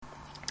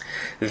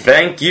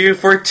Thank you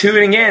for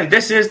tuning in.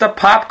 This is the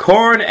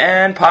Popcorn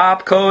and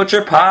Pop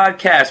Culture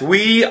Podcast.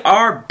 We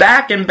are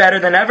back and better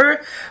than ever.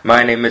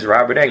 My name is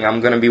Robert Eng.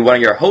 I'm going to be one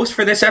of your hosts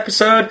for this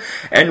episode.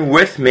 And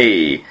with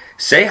me,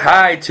 say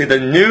hi to the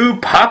new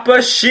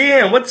Papa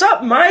Sheehan. What's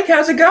up, Mike?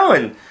 How's it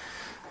going?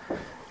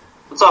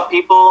 What's up,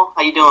 people?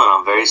 How you doing?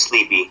 I'm very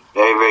sleepy.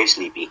 Very, very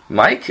sleepy.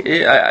 Mike,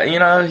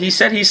 he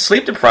said he's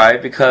sleep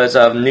deprived because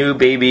of new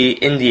baby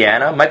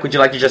Indiana. Mike, would you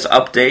like to just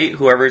update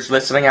whoever's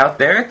listening out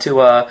there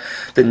to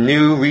the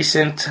new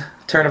recent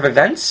turn of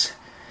events?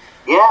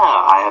 Yeah,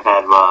 I have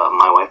had,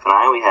 my wife and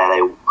I, we had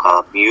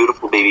a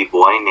beautiful baby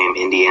boy named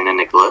Indiana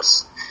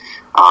Nicholas.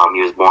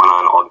 He was born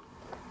on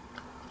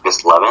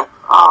August 11th.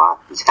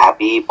 He's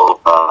happy. Both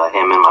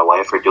him and my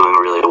wife are doing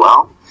really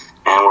well.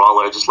 And we're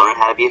all just learning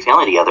how to be a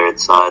family together.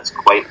 It's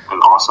quite an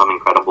awesome,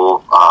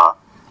 incredible,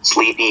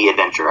 sleepy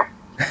adventure.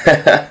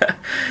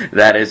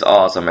 That is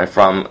awesome. And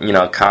from,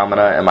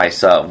 Kamina and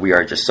myself, we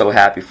are just so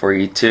happy for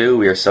you too.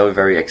 We are so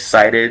very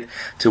excited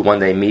to one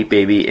day meet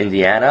baby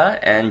Indiana,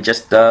 and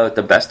just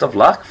the best of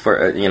luck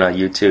for,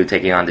 you two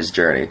taking on this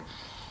journey.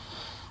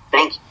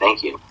 Thank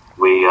you.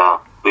 We're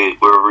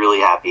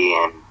really happy,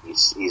 and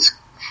he's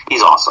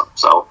awesome.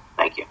 So,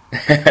 thank you.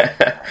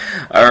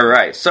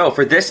 Alright, so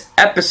for this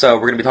episode,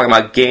 we're going to be talking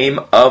about Game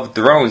of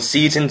Thrones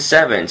Season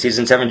 7.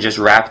 Season 7 just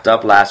wrapped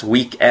up last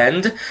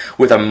weekend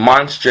with a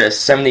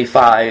monstrous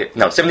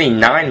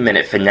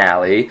 79-minute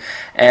finale.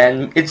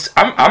 And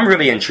I'm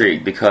really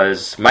intrigued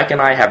because Mike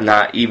and I have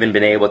not even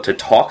been able to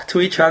talk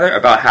to each other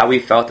about how we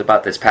felt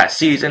about this past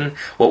season,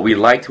 what we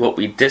liked, what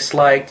we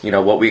disliked,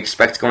 what we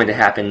expect going to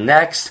happen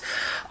next.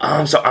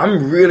 So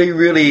I'm really,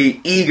 really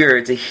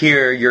eager to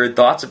hear your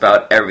thoughts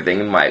about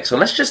everything, Mike. So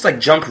let's just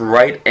jump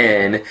right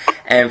in,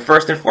 and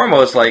first and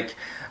foremost, I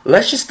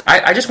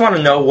just want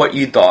to know what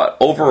you thought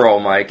overall,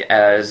 Mike,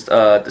 as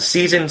the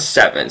season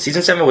 7.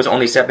 Season 7 was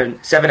only seven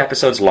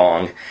episodes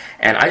long,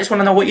 and I just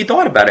want to know what you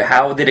thought about it.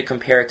 How did it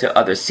compare to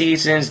other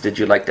seasons? Did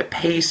you like the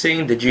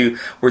pacing?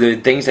 Were there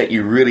things that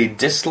you really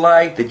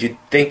disliked? Did you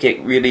think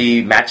it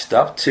really matched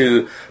up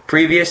to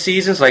previous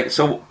seasons?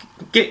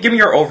 Give me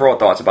your overall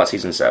thoughts about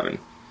season 7.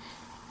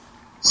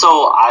 So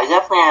I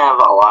definitely have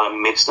a lot of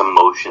mixed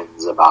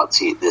emotions about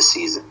this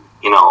season.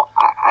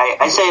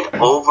 I said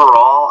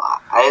overall,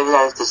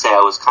 I have to say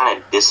I was kind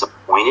of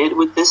disappointed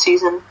with this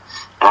season.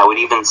 And I would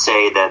even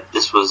say that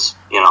this was,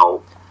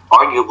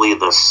 arguably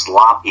the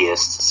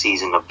sloppiest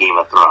season of Game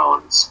of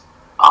Thrones,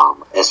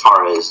 as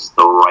far as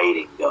the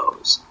writing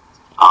goes.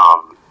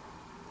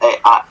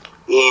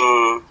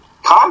 In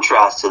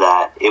contrast to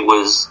that, it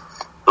was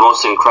the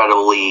most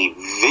incredibly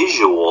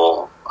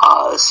visual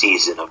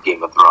season of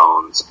Game of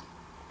Thrones.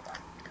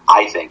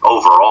 I think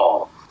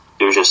overall,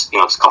 there's just a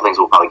couple things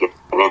we'll probably get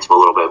into a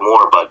little bit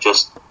more, but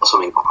just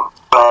some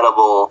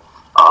incredible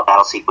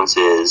battle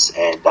sequences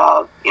and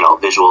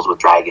visuals with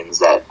dragons.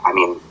 That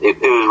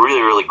it was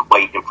really, really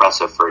quite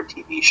impressive for a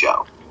TV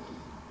show.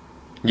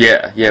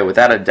 Yeah,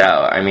 without a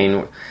doubt.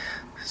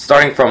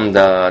 Starting from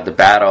the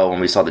battle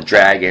when we saw the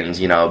dragons,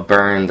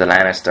 burn the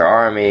Lannister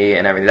army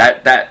and everything.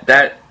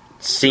 That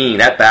scene,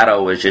 that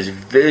battle was just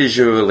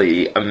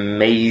visually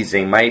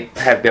amazing. Might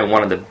have been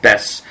one of the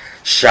best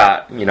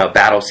shot,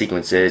 battle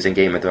sequences in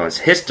Game of Thrones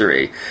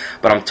history.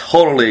 But I'm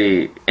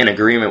totally in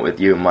agreement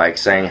with you, Mike,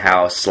 saying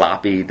how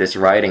sloppy this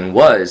writing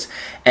was.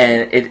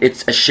 And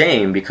it's a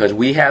shame because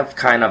we have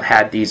kind of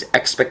had these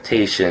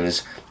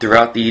expectations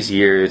throughout these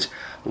years,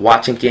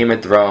 watching Game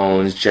of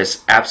Thrones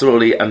just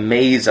absolutely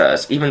amaze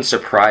us, even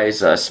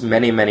surprise us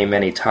many, many,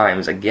 many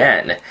times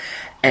again.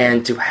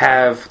 And to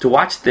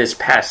watch this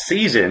past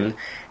season,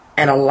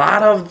 and a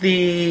lot of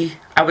the,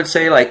 I would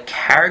say,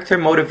 character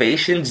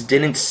motivations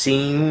didn't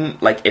seem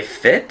like it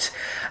fit.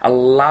 There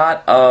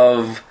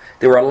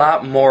were a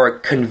lot more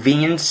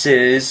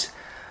conveniences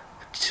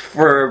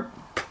for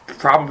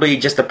probably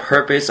just the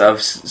purpose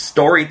of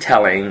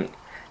storytelling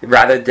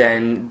rather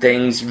than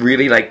things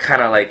really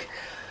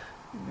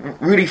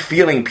really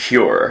feeling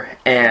pure.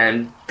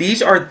 And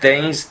these are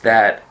things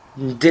that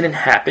didn't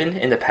happen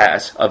in the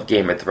past of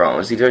Game of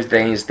Thrones. These are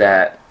things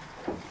that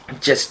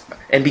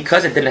and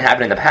because it didn't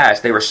happen in the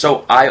past, they were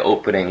so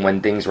eye-opening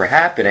when things were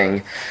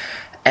happening.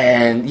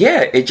 And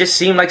yeah, it just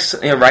seemed like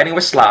writing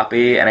was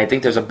sloppy, and I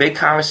think there's a big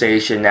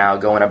conversation now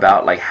going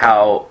about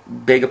how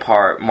big a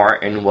part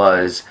Martin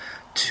was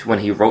when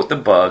he wrote the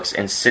books,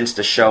 and since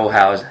the show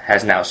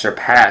has now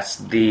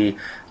surpassed the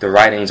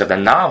writings of the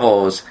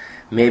novels,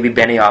 maybe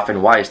Benioff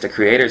and Weiss, the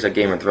creators of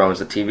Game of Thrones,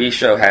 the TV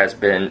show, has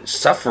been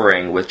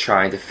suffering with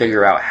trying to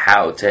figure out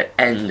how to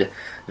end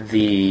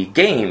the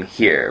game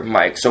here,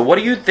 Mike. So what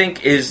do you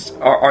think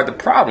are the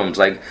problems?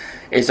 Are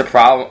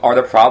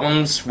the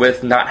problems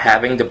with not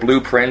having the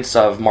blueprints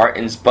of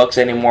Martin's books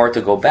anymore to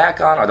go back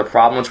on? Are the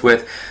problems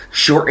with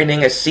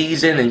shortening a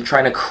season and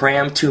trying to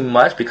cram too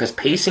much? Because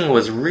pacing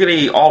was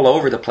really all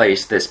over the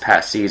place this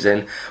past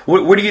season.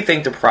 Where do you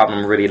think the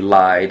problem really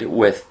lied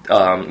with,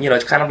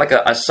 it's kind of like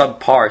a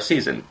subpar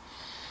season?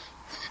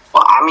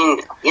 Well,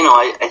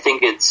 I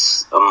think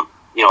it's, a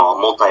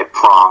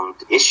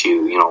multi-pronged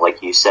issue,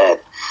 like you said.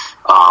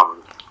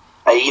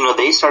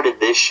 they started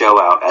this show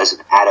out as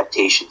an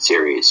adaptation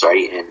series,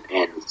 right?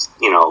 And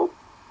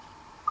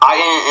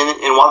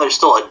while they're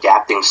still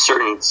adapting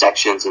certain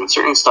sections and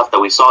certain stuff that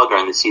we saw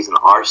during the season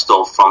are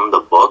still from the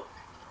book,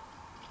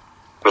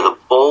 for the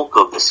bulk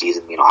of the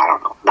season, I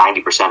don't know,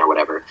 90% or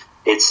whatever,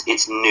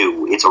 it's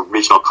new, it's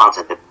original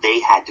content that they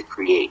had to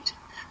create.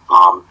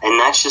 And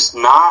that's just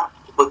not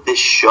what this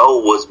show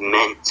was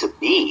meant to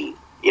be.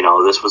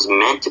 This was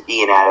meant to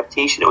be an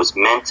adaptation. It was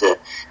meant to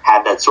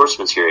have that source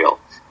material.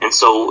 And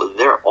so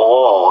they're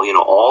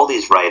all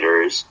these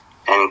writers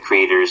and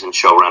creators and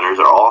showrunners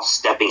are all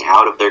stepping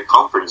out of their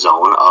comfort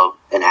zone of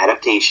an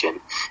adaptation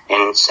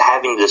and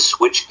having to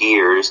switch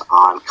gears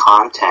on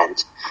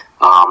content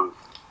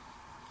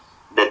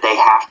that they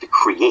have to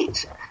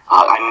create.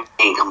 I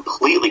mean,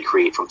 completely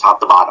create from top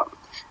to bottom.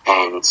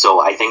 And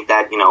so I think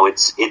that,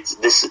 it's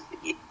this,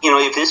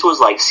 if this was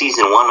like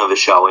season 1 of a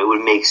show, it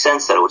would make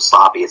sense that it was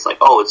sloppy. It's like,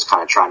 it's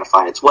kind of trying to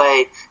find its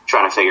way,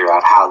 trying to figure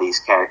out how these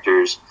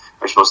characters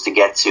are supposed to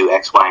get to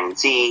X, Y, and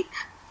Z.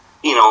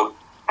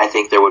 I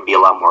think there would be a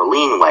lot more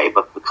leeway,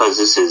 but because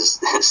this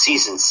is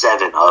season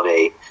 7 of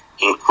a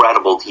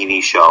incredible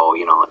TV show,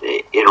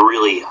 it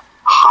really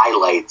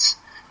highlights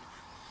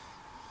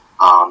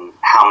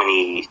how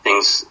many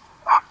things,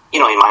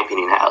 in my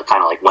opinion,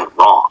 kind of like went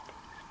wrong.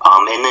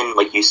 And then,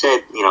 like you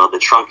said, the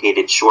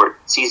truncated short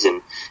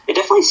season, it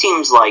definitely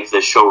seems like the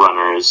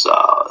showrunners,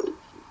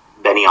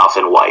 Benioff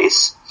and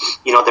Weiss,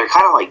 they're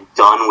kind of like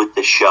done with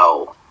the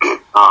show.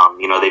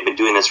 They've been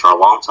doing this for a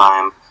long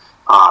time.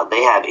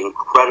 They have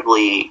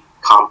incredibly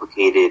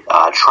complicated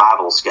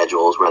travel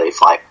schedules where they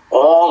fly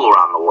all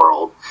around the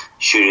world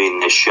shooting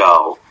this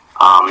show.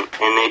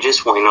 And they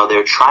just,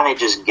 they're trying to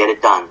just get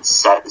it done.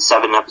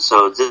 7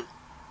 episodes this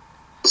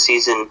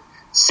season,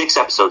 6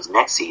 episodes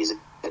next season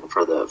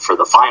for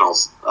the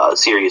finals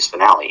series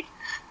finale.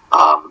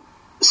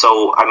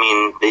 So, I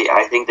mean,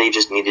 I think they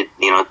just needed,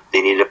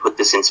 they needed to put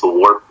this into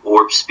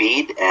warp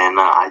speed, and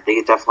I think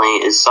it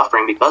definitely is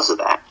suffering because of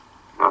that.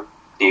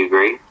 Do you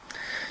agree?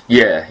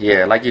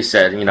 Yeah, like you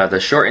said, the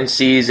shortened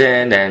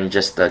season and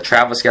just the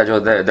travel schedule,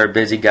 they're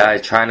busy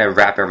guys trying to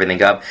wrap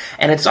everything up.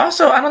 And it's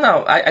also, I don't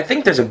know, I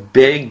think there's a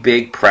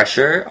big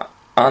pressure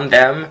on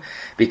them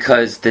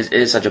because this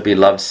is such a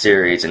beloved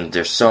series and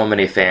there's so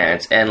many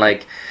fans. And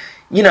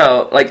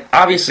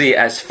obviously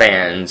as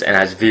fans and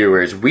as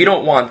viewers, we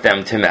don't want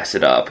them to mess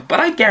it up. But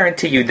I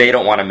guarantee you they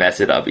don't want to mess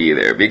it up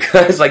either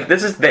because,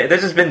 this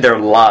has been their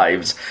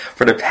lives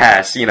for the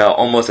past,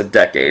 almost a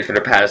decade, for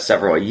the past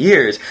several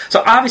years.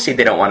 So obviously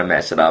they don't want to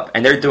mess it up,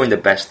 and they're doing the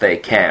best they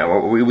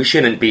can. We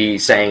shouldn't be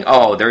saying,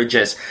 they're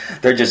just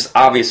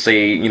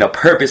obviously,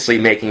 purposely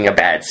making a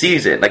bad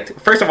season.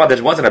 First of all,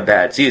 this wasn't a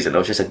bad season. It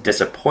was just a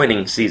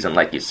disappointing season,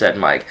 like you said,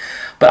 Mike.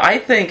 But I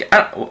think,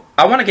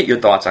 I want to get your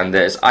thoughts on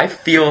this. I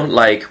feel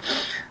like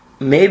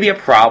maybe a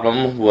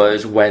problem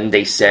was when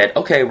they said,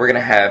 okay, we're going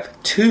to have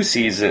 2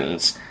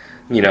 seasons,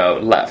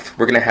 left.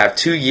 We're going to have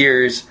 2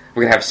 years.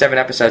 We're going to have 7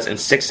 episodes and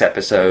 6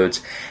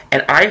 episodes.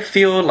 And I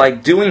feel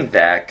like doing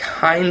that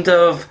kind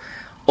of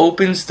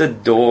opens the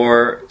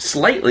door,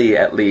 slightly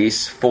at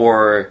least,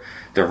 for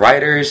the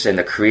writers and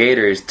the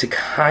creators to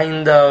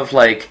kind of,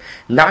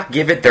 not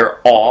give it their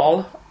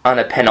all on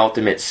a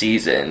penultimate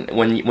season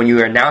when you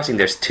were announcing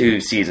there's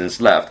 2 seasons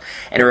left.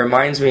 And it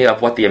reminds me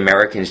of what The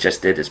Americans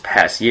just did this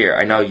past year.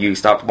 I know you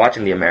stopped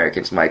watching The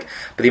Americans, Mike,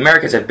 but The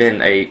Americans have been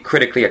a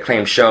critically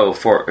acclaimed show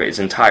for its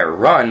entire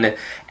run,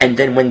 and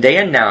then when they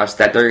announced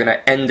that they're going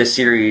to end the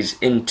series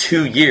in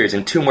 2 years,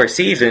 in 2 more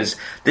seasons,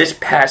 this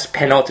past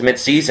penultimate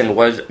season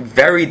was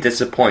very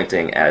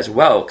disappointing as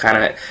well,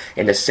 kind of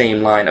in the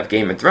same line of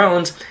Game of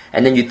Thrones.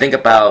 And then you think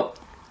about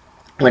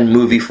when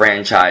movie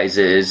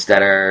franchises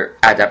that are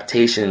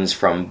adaptations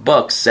from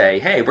books say,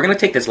 hey, we're going to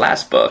take this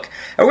last book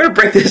and we're going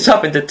to break this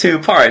up into 2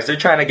 parts. They're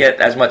trying to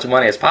get as much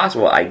money as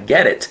possible. I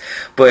get it.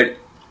 But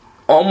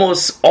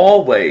almost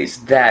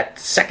always that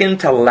second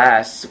to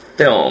last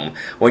film,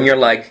 when you're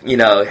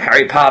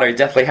Harry Potter,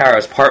 Deathly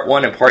Hallows, Part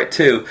 1 and Part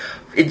 2,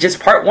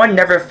 Part 1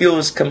 never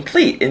feels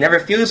complete. It never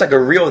feels like a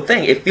real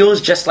thing. It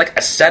feels just like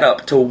a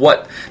setup to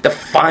what the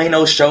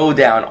final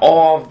showdown,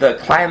 all of the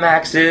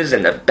climaxes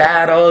and the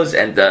battles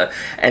and the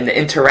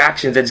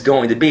interactions it's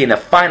going to be in the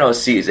final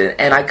season.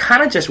 And I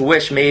kind of just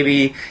wish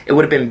maybe it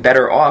would have been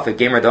better off if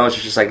Game of Thrones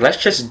was just let's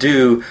just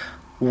do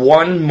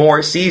 1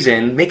 more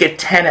season, make it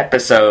 10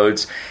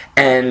 episodes,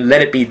 and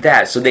let it be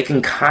that, so they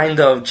can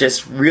kind of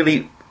just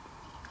really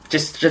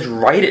just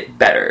write it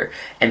better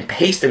and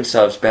pace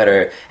themselves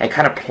better and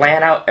kind of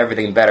plan out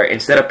everything better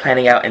instead of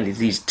planning out in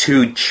these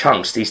 2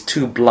 chunks, these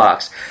 2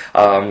 blocks,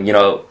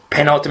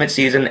 penultimate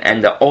season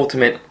and the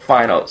ultimate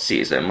final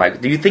season.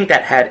 Mike, do you think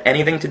that had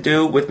anything to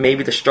do with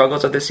maybe the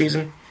struggles of this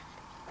season?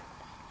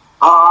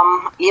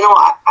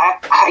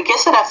 I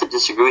guess I'd have to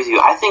disagree with you.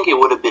 I think it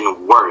would have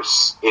been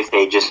worse if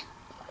they just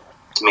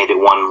made it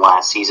 1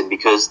 last season,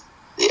 because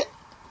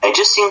it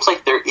just seems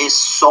like there is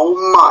so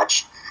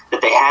much that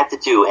they had to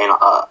do, and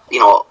all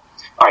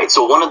right.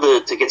 So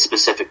to get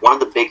specific, one of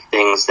the big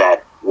things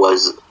that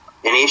was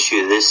an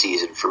issue this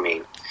season for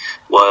me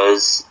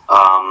was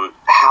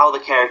how the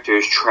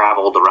characters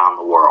traveled around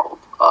the world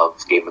of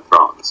Game of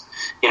Thrones.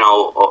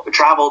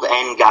 Traveled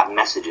and got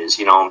messages.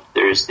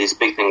 There's this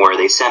big thing where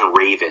they send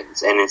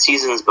ravens, and in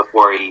seasons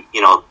before,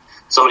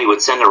 somebody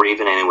would send a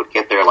raven and it would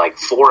get there like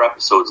 4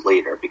 episodes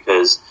later,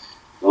 because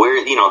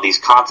these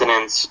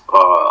continents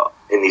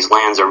and these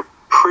lands are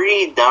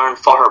pretty darn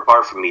far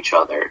apart from each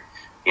other.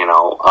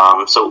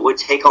 So it would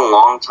take a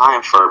long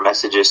time for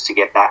messages to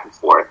get back and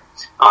forth.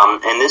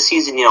 And this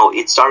season,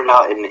 it started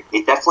out, and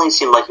it definitely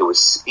seemed like it was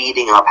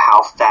speeding up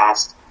how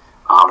fast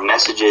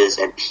messages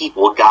and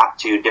people got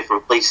to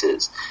different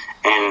places.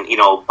 And,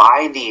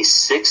 by the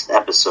 6th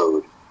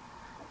episode,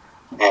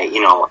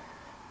 the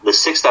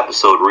 6th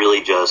episode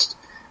really just,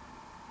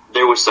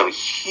 there was some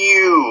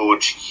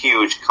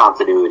huge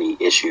continuity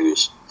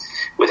issues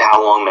with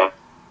how long the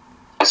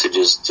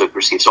messages took to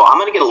receive. So I'm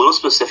going to get a little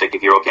specific,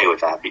 if you're okay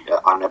with that,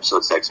 on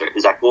episode 6.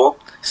 Is that cool?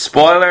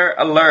 Spoiler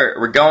alert.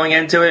 We're going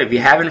into it. If you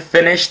haven't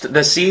finished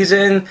the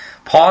season,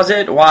 pause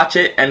it, watch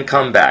it, and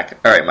come back.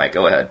 All right, Mike,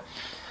 go ahead.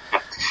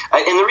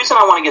 And the reason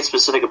I want to get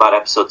specific about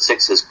episode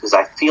 6 is because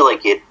I feel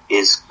like it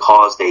is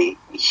caused a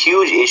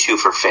huge issue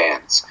for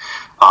fans.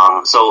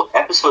 So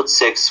episode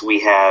 6, we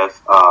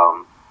have,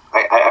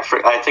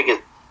 I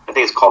think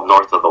it's called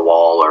North of the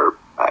Wall, or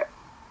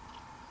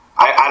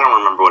I don't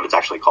remember what it's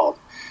actually called.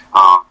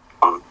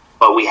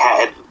 But we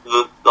had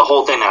the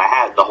whole thing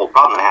the whole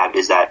problem that I had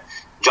is that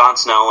Jon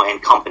Snow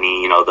and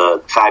company,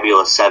 the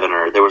Fabulous Seven,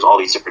 or there was all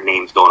these different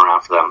names going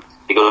around for them.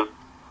 They go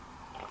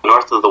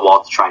north of the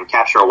Wall to try and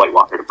capture a White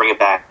Walker, to bring it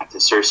back to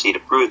Cersei, to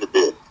prove that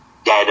the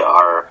dead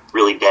are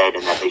really dead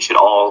and that they should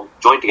all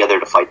join together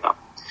to fight them.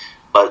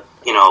 But,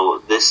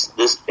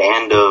 this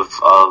band of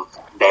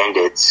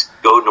bandits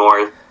go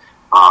north.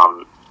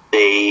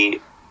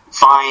 They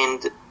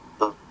find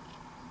the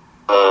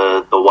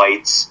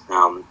Whites.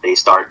 They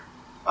start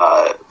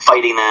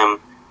fighting them.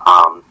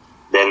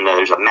 Then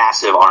there's a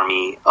massive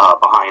army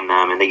behind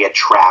them, and they get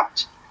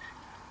trapped.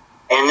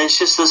 And there's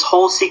just this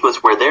whole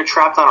sequence where they're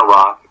trapped on a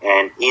rock,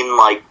 and in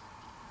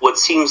what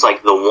seems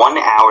like the 1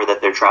 hour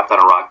that they're trapped on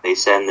a rock, they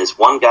send this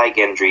one guy,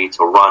 Gendry,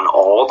 to run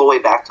all the way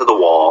back to the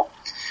wall.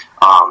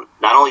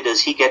 Not only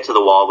does he get to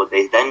the wall, but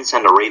they then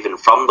send a raven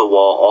from the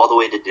wall all the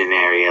way to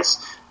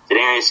Daenerys.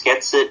 Daenerys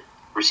gets it,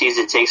 receives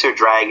it, takes her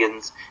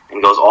dragons,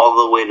 and goes all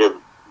the way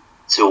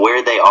to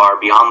where they are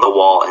beyond the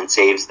wall and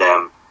saves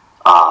them.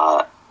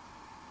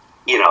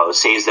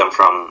 Saves them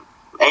from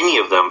any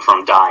of them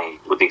from dying,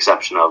 with the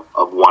exception of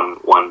one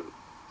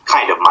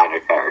kind of minor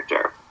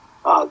character,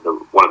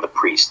 one of the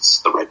priests,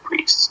 the Red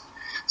Priests.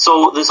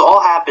 So this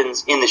all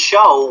happens in the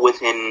show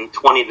within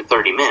 20 to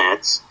 30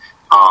 minutes,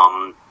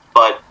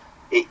 but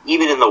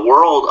even in the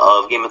world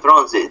of Game of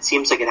Thrones, it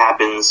seems like it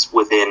happens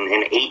within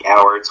an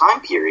 8-hour time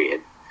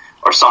period,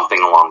 or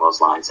something along those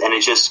lines, and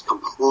it's just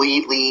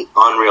completely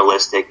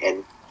unrealistic.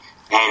 And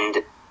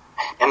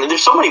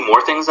there's so many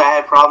more things I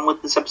had a problem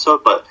with this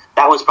episode, but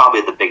that was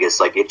probably the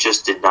biggest. It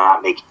just did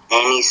not make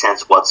any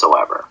sense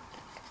whatsoever.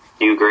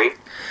 Do you agree?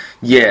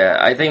 Yeah,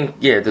 I think,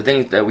 the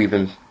things that we've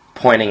been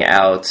pointing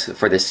out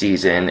for this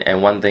season,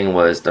 and one thing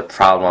was the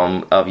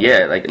problem of,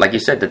 like you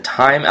said, the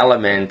time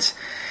element.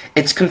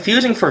 It's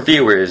confusing for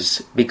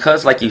viewers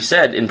because, like you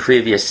said, in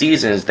previous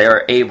seasons,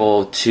 they're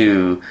able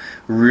to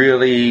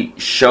really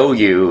show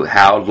you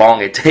how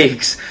long it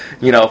takes,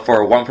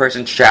 for one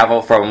person to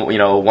travel from,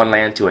 one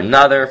land to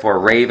another, for a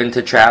raven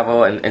to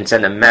travel and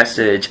send a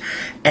message.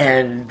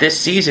 And this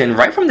season,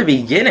 right from the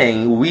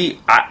beginning,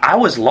 I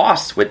was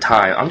lost with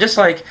time. I'm just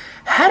like,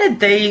 how did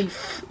they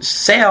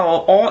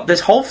sail all this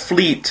whole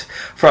fleet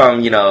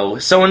from,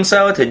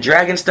 so-and-so to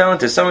Dragonstone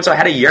to so-and-so?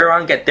 How did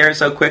Euron get there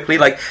so quickly?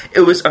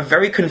 It was a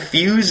very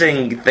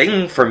confusing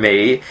thing for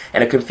me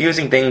and a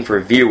confusing thing for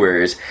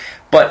viewers.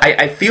 But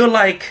I feel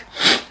like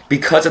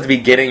because of the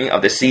beginning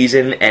of the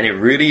season, and it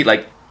really,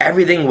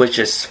 everything was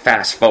just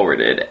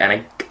fast-forwarded,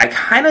 and I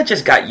kind of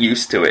just got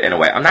used to it in a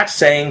way. I'm not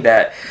saying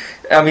that,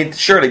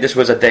 surely this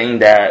was a thing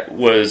that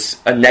was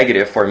a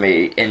negative for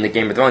me in the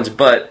Game of Thrones,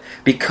 but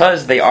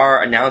because they are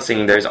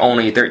announcing there's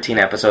only 13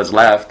 episodes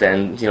left,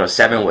 and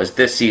 7 was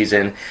this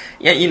season,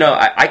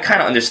 I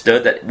kind of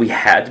understood that we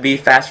had to be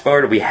fast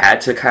forward. We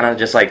had to kind of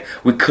just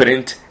we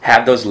couldn't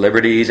have those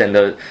liberties and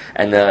the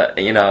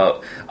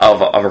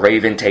of a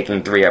raven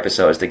taking 3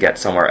 episodes to get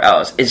somewhere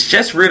else. It's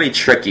just really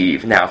tricky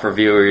now for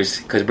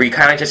viewers because we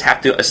kind of just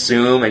have to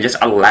assume and just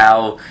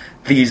allow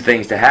these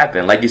things to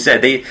happen. Like you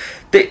said,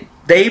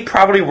 they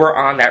probably were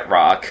on that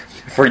rock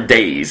for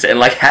days,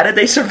 and how did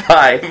they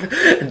survive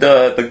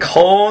the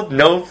cold,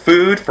 no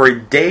food for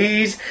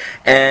days?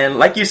 And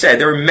like you said,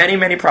 there were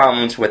many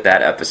problems with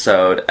that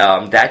episode,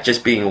 that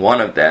just being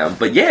one of them.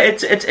 But yeah,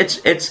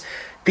 it's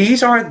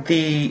these are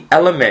the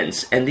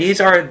elements and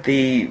these are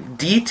the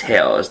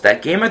details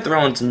that Game of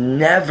Thrones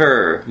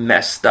never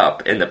messed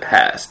up in the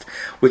past,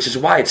 which is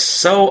why it's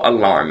so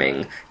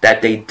alarming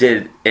that they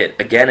did it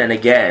again and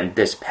again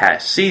this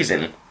past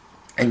season.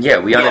 And yeah,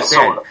 we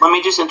understand. So let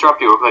me just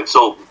interrupt you real quick.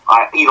 So,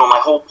 my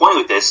whole point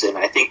with this, and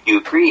I think you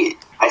agree,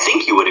 I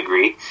think you would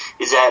agree,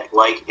 is that,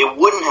 it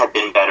wouldn't have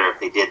been better if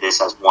they did this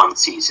as one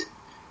season.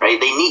 right?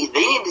 They needed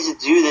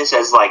to do this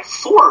as like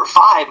 4 or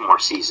 5 more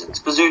seasons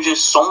because there's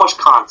just so much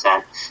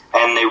content,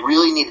 and they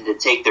really needed to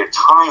take their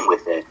time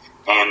with it.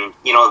 And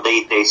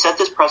they set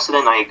this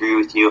precedent. I agree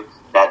with you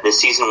that this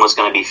season was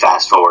going to be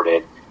fast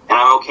forwarded, and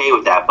I'm okay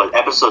with that. But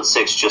episode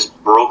 6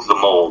 just broke the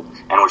mold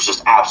and was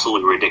just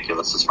absolutely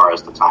ridiculous as far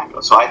as the time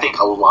goes. So I think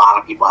a lot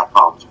of people have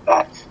problems with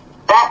that.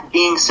 That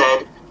being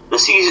said, the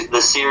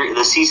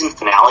season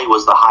finale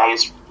was the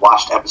highest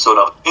watched episode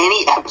of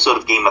any episode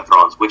of Game of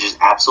Thrones, which is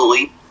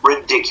absolutely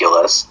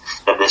ridiculous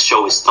that this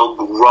show is still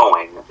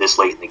growing this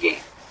late in the game.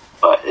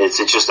 But it's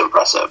just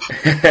impressive.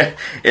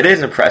 It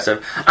is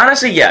impressive.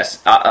 Honestly,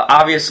 yes.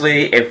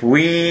 Obviously, if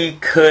we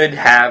could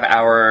have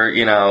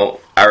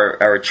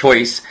our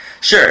choice,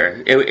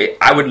 sure.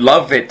 I would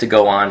love it to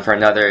go on for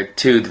another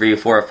 2, 3,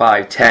 4,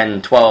 5,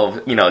 10,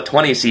 12,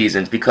 20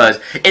 seasons, because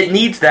it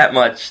needs that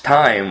much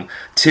time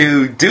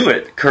to do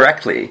it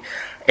correctly.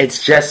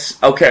 It's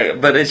just, okay,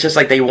 but it's just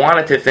like they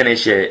wanted to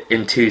finish it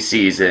in 2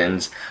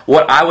 seasons.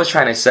 What I was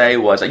trying to say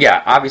was,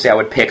 yeah, obviously I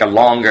would pick a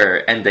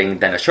longer ending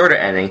than a shorter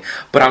ending,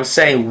 but I'm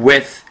saying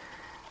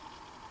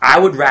I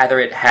would rather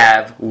it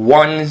have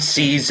 1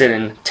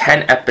 season,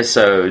 10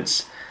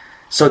 episodes,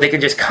 so they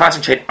can just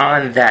concentrate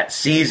on that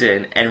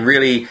season and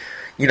really,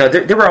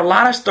 there were a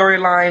lot of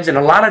storylines and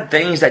a lot of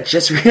things that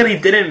just really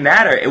didn't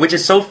matter, which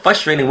is so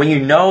frustrating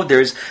when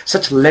there's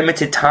such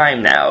limited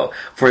time now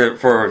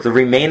for the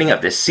remaining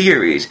of this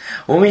series.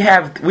 When we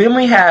have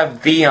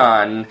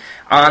Theon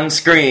on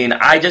screen,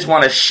 I just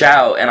want to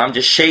shout, and I'm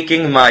just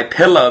shaking my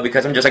pillow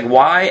because I'm just like,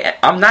 why?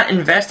 I'm not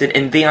invested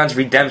in Theon's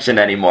redemption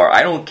anymore.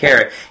 I don't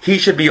care. He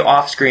should be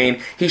off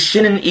screen. He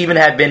shouldn't even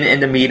have been in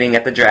the meeting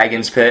at the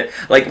Dragon's Pit.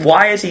 Like,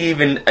 why is he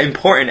even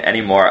important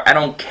anymore? I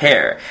don't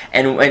care.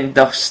 And when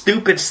the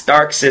stupid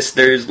Stark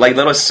sisters, like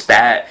little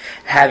spat,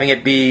 having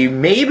it be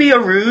maybe a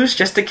ruse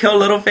just to kill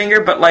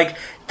Littlefinger, but like,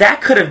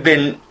 that could have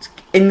been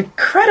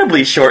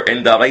incredibly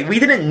shortened up. Like, we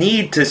didn't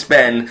need to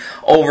spend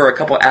over a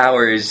couple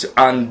hours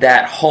on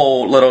that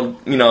whole little,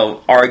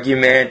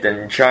 argument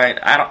and trying.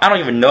 I don't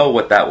even know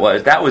what that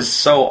was. That was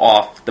so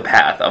off the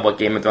path of what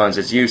Game of Thrones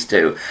is used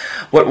to.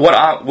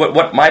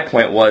 What my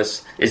point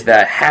was is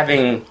that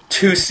having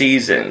 2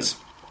 seasons,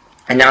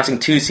 announcing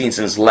 2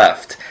 seasons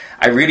left,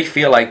 I really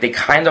feel like they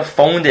kind of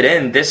phoned it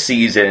in this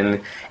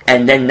season,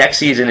 and then next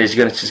season is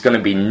just going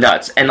to be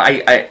nuts.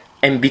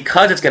 And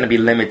because it's going to be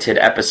limited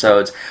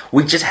episodes,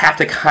 we just have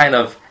to kind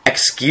of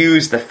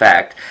excuse the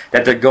fact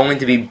that they're going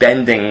to be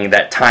bending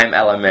that time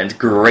element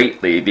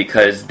greatly,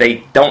 because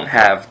they don't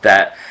have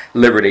that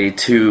liberty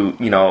to,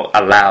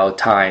 allow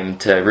time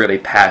to really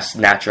pass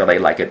naturally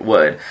like it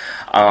would.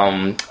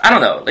 I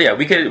don't know. Yeah,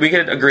 we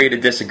could agree to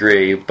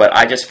disagree, but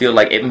I just feel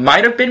like it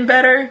might have been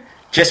better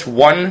just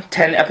 1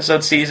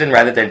 10-episode season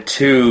rather than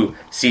 2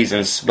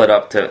 seasons split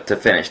up to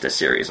finish the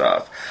series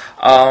off.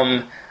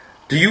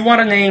 Do you want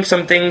to name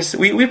some things?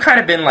 We've kind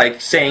of been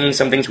like saying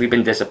some things we've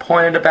been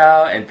disappointed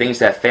about and things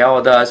that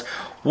failed us.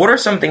 What are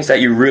some things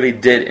that you really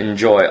did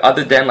enjoy,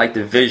 other than like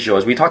the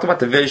visuals? We talked about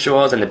the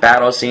visuals and the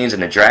battle scenes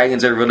and the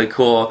dragons are really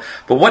cool,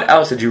 but what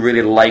else did you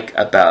really like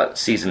about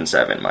Season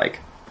 7, Mike?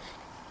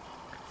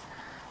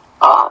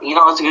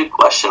 It's a good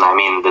question. I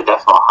mean, the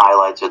definite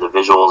highlights are the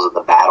visuals of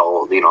the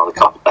battle, the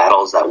couple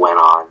battles that went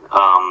on.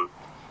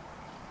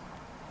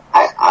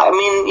 I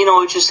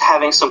mean, just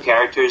having some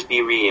characters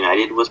be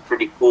reunited was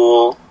pretty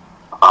cool.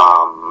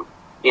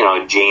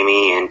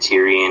 Jaime and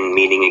Tyrion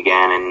meeting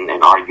again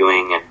and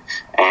arguing,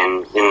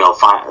 and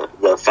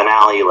the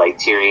finale, like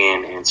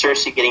Tyrion and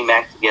Cersei getting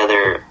back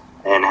together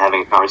and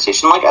having a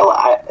conversation. Like,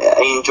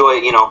 I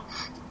enjoy,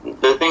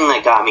 the thing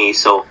that got me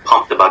so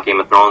pumped about Game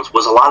of Thrones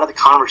was a lot of the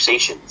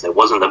conversations. It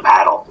wasn't the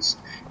battles.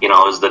 It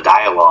was the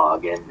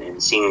dialogue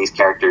and seeing these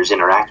characters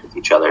interact with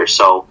each other.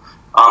 So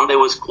it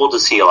was cool to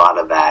see a lot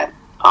of that.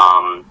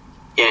 And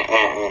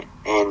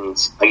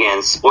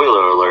again,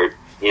 spoiler alert,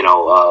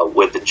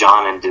 with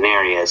Jon and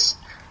Daenerys,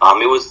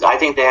 I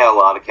think they had a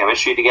lot of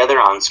chemistry together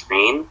on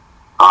screen.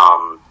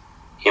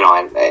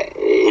 And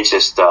it's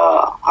just,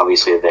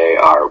 obviously they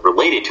are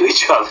related to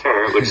each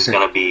other, which is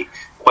going to be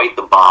quite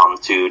the bomb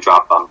to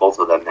drop on both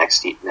of them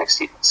next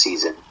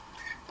season.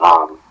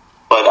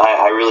 But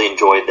I really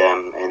enjoyed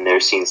them and their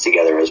scenes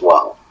together as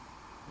well.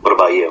 What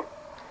about you?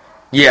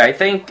 Yeah, I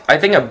think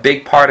a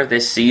big part of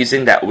this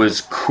season that was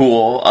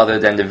cool, other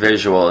than the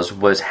visuals,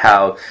 was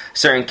how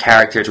certain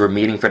characters were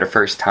meeting for the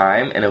first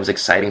time, and it was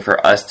exciting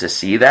for us to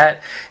see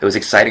that. It was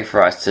exciting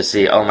for us to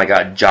see, oh my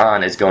god,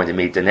 Jon is going to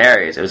meet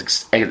Daenerys.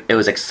 It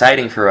was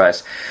exciting for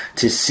us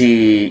to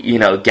see,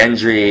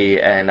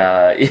 Gendry and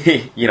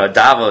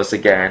Davos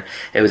again.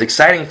 It was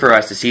exciting for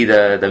us to see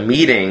the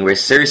meeting with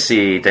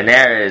Cersei,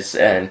 Daenerys,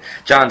 and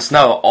Jon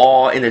Snow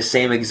all in the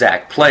same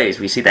exact place.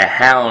 We see the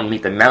Hound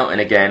meet the Mountain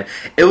again.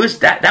 It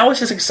was that was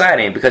just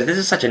exciting, because this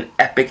is such an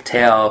epic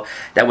tale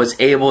that was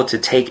able to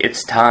take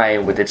its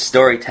time with its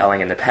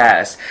storytelling in the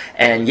past.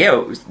 And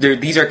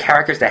these are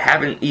characters that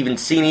haven't even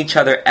seen each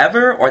other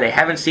ever, or they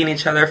haven't seen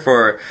each other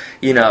for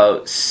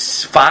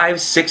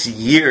 5-6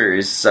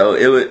 years. So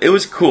it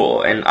was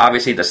cool. And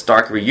obviously the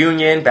Stark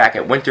reunion back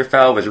at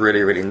Winterfell was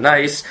really, really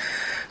nice.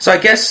 So I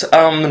guess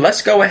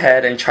let's go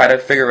ahead and try to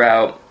figure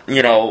out,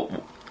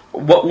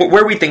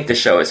 where we think the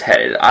show is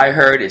headed. I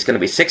heard it's going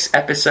to be 6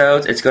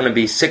 episodes. It's going to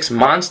be 6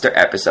 monster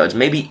episodes.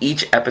 Maybe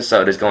each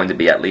episode is going to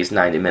be at least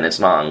 90 minutes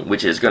long,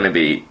 which is going to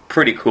be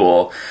pretty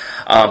cool.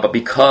 But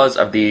because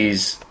of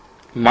these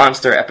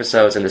monster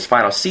episodes in this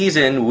final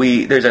season,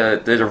 there's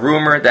a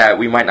rumor that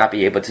we might not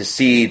be able to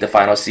see the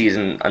final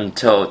season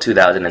until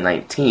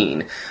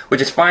 2019,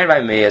 which is fine by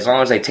me as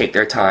long as they take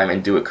their time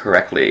and do it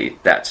correctly.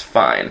 That's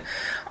fine.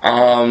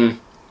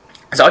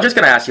 So I'm just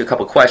going to ask you a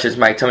couple questions,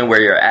 Mike. Tell me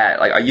where you're at.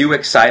 Like, are you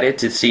excited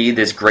to see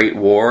this great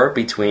war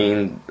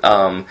between,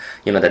 the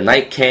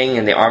Night King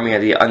and the army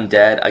of the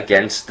undead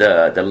against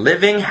the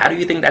living? How do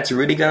you think that's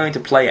really going to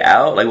play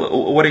out? Like,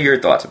 what are your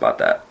thoughts about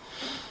that?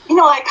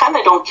 I kind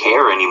of don't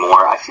care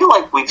anymore. I feel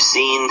like we've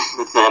seen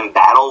them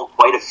battle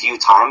quite a few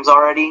times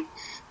already, and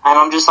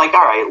I'm just like,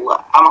 all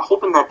right. I'm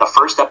hoping that the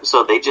first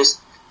episode they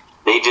just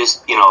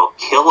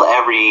kill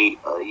every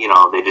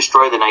they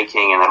destroy the Night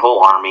King and that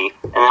whole army,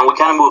 and then we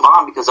kind of move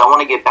on because I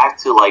want to get back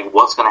to like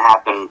what's going to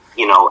happen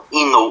in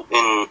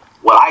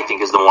what I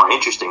think is the more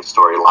interesting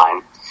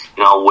storyline,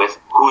 with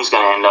who's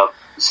going to end up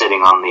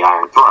sitting on the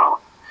Iron Throne.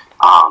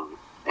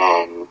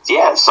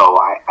 So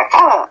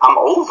I'm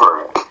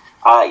over it.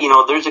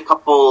 There's a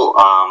couple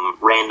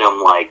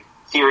random like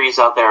theories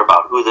out there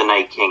about who the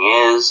Night King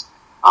is.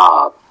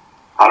 I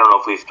don't know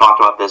if we've talked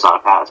about this on a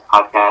past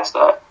podcast.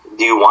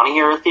 Do you want to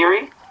hear a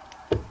theory?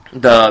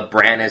 The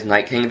Bran is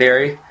Night King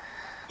theory?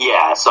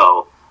 Yeah,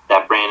 so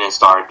that Brandon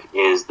Stark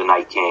is the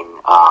Night King.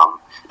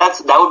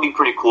 That would be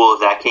pretty cool if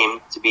that came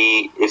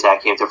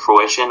to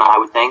fruition, I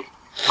would think.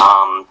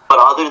 But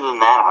other than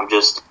that, I'm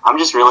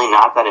just really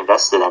not that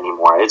invested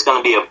anymore. It's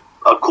going to be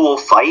a cool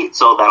fight,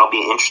 so that'll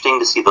be interesting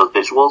to see those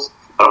visuals.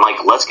 But I'm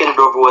like, let's get it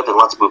over with and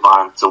let's move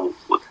on to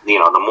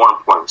the more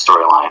important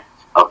storyline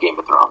of Game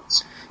of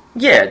Thrones.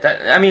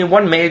 Yeah,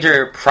 one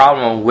major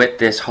problem with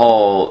this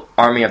whole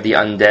Army of the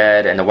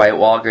Undead and the White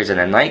Walkers and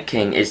the Night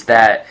King is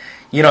that,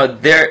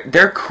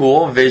 they're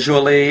cool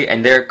visually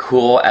and they're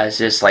cool as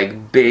this,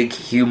 like, big,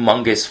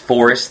 humongous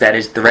force that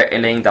is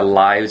threatening the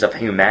lives of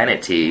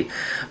humanity.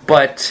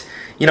 But,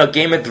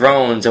 Game of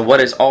Thrones and what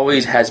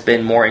has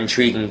been more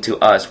intriguing to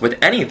us with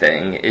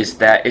anything is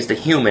the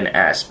human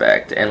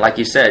aspect. And like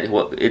you said,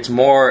 it's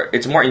more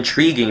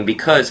intriguing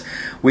because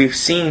we've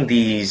seen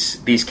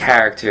these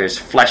characters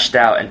fleshed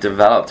out and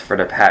developed for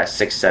the past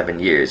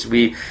 6-7 years.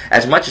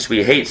 As much as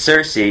we hate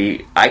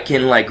Cersei, I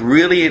can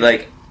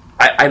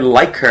I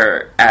like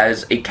her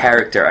as a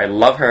character. I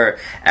love her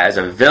as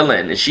a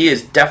villain. She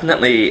is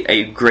definitely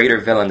a greater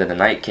villain than the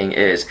Night King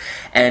is.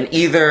 And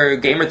either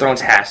Game of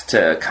Thrones has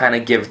to kind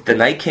of give the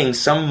Night King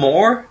some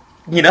more,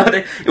 which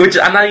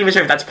I'm not even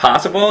sure if that's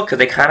possible, because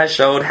they kind of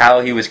showed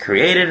how he was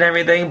created and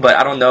everything, but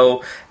I don't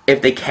know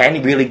if they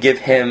can really give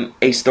him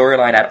a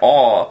storyline at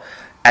all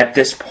at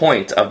this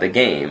point of the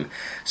game.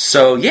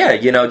 So yeah,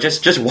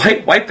 just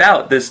wipe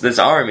out this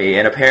army,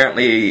 and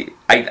apparently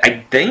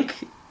I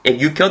think if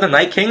you kill the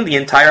Night King, the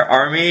entire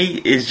army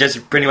is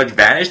just pretty much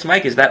vanished,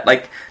 Mike? Is that,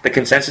 like, the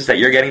consensus that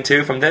you're getting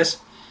to from this?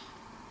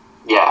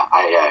 Yeah,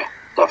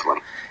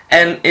 definitely.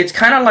 And it's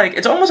kind of like,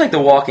 it's almost like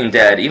The Walking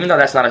Dead, even though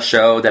that's not a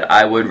show that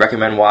I would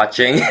recommend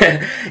watching.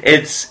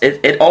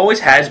 It always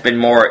has been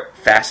more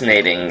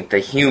fascinating, the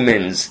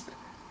humans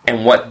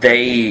and what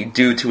they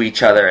do to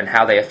each other and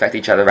how they affect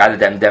each other, rather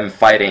than them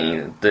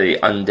fighting the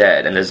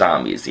undead and the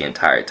zombies the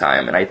entire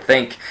time. And I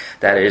think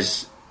that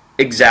is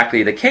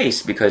exactly the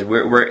case, because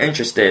we're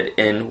interested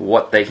in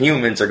what the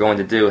humans are going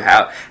to do,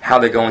 how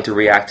they're going to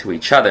react to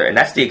each other, and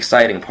that's the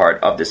exciting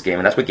part of this game,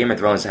 and that's what Game of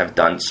Thrones have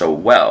done so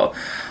well.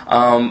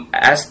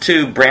 As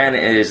to Bran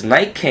is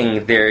Night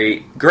King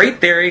theory,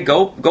 great theory.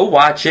 Go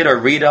watch it or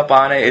read up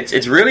on it.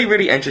 It's really,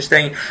 really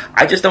interesting.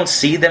 I just don't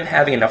see them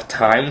having enough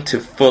time to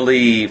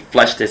fully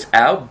flesh this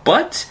out,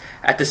 but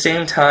at the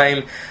same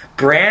time,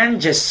 Bran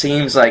just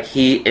seems like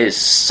he is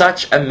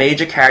such a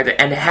major character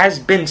and has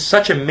been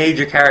such a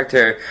major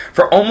character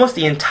for almost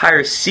the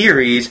entire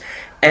series,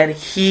 and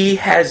he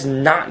has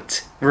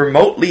not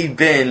remotely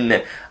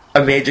been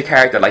a major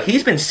character. Like,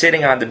 he's been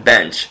sitting on the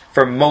bench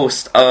for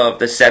most of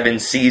the 7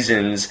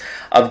 seasons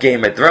of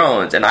Game of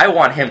Thrones, and I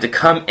want him to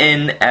come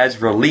in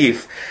as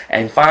relief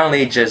and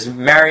finally just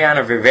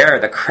Mariano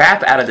Rivera the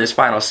crap out of this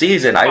final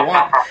season.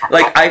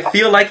 I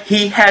feel like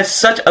he has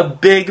such a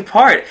big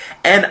part,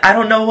 and I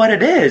don't know what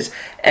it is.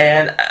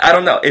 And I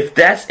don't know if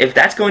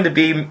that's going to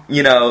be,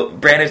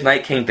 Brandon's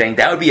Night King thing.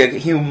 That would be a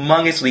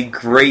humongously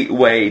great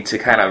way to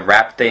kind of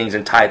wrap things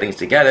and tie things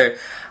together.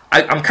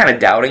 I'm kind of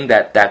doubting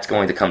that that's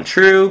going to come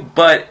true,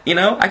 but,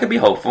 I could be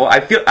hopeful.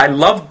 I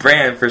loved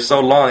Bran for so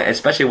long,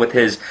 especially with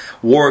his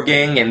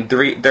warging and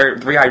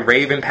three-eyed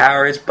raven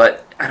powers,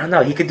 but I don't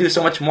know, he could do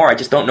so much more. I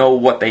just don't know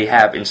what they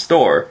have in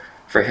store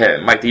for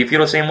him. Mike, do you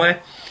feel the same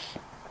way?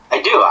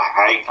 I do.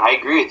 I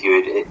agree with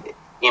you.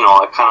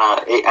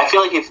 I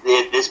feel like if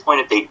at this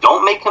point, if they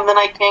don't make him the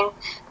Night King,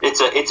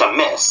 it's a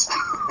miss.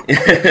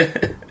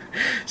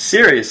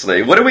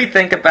 Seriously, what do we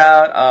think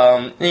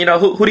about?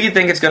 Who do you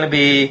think is going to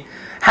be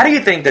How do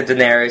you think that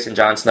Daenerys and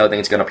Jon Snow thing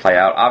is going to play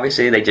out?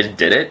 Obviously, they just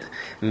did it.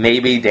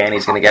 Maybe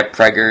Dany's going to get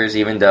preggers,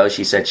 even though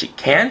she said she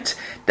can't.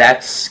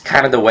 That's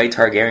kind of the way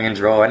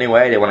Targaryens roll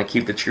anyway. They want to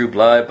keep the true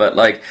blood, but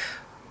like,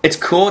 it's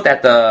cool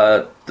that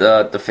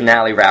the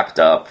finale wrapped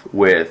up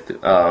with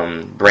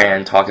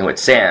Bran talking with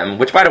Sam.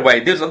 Which, by the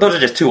way, those are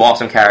just two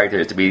awesome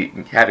characters to be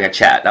having a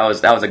chat. That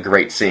was a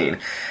great scene,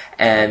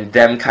 and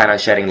them kind of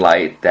shedding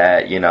light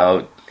that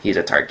he's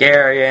a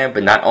Targaryen,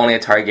 but not only a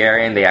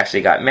Targaryen, they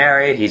actually got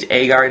married. He's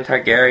Aegon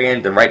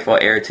Targaryen, the rightful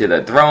heir to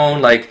the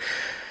throne. Like,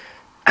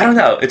 I don't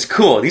know. It's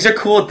cool. These are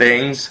cool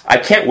things. I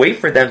can't wait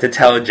for them to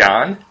tell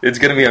Jon. It's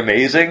going to be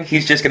amazing.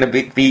 He's just going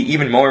to be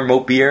even more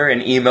mopier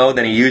and emo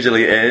than he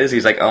usually is.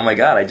 He's like, oh my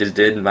god, I just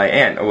did my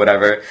aunt or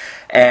whatever.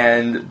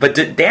 But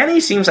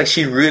Dany seems like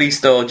she really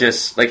still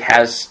just like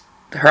has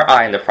her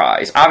eye on the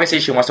prize. Obviously,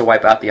 she wants to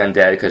wipe out the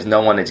undead because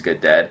no one is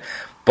good dead.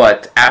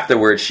 But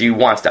afterwards, she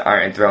wants the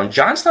Iron Throne.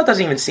 Jon Snow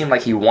doesn't even seem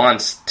like he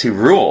wants to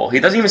rule. He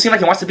doesn't even seem like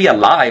he wants to be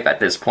alive at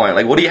this point.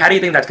 Like, how do you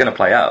think that's going to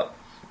play out?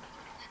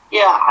 Yeah,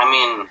 I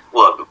mean,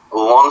 look,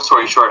 long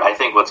story short, I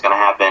think what's going to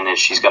happen is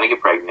she's going to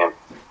get pregnant.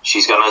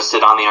 She's going to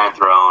sit on the Iron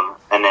Throne,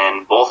 and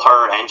then both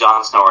her and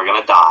Jon Snow are going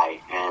to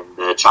die, and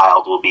the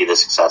child will be the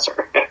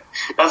successor.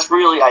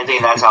 I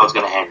think that's how it's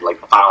going to end.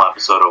 Like, the final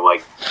episode of,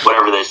 like,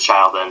 whatever this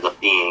child ends up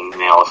being,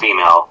 male or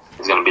female,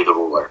 is going to be the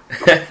ruler.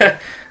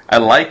 I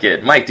like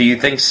it. Mike, do you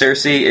think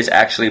Cersei is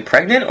actually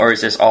pregnant, or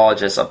is this all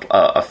just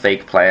a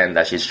fake plan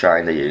that she's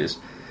trying to use?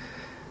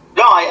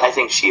 No, I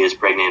think she is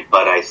pregnant,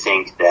 but I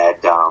think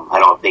that I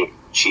don't think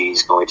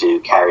she's going to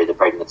carry the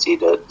pregnancy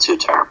to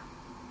term.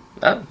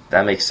 Oh,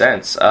 that makes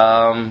sense.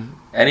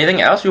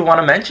 Anything else we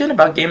want to mention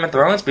about Game of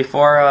Thrones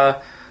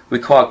before we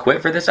call it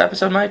quit for this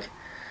episode, Mike?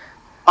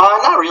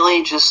 Not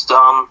really. Just,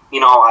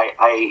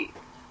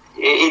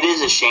 it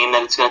is a shame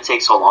that it's going to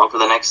take so long for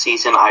the next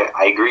season.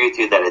 I agree with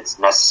you that it's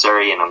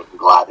necessary, and I'm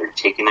glad they're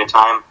taking their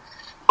time.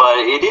 But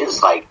it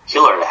is, like,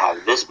 killer to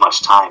have this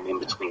much time in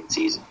between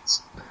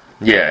seasons.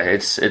 Yeah,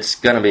 it's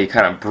going to be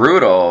kind of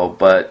brutal,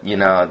 but,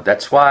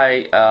 that's why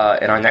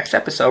in our next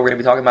episode we're going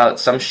to be talking about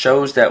some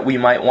shows that we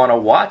might want to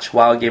watch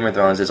while Game of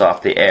Thrones is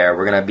off the air.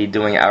 We're going to be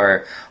doing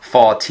our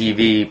fall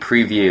TV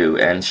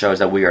preview and shows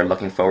that we are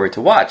looking forward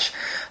to watch.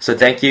 So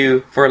thank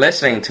you for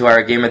listening to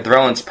our Game of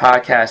Thrones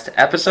podcast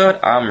episode.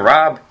 I'm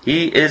Rob.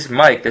 He is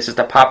Mike. This is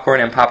the Popcorn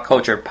and Pop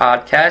Culture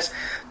Podcast.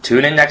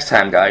 Tune in next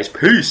time, guys.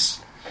 Peace.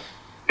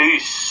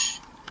 Peace.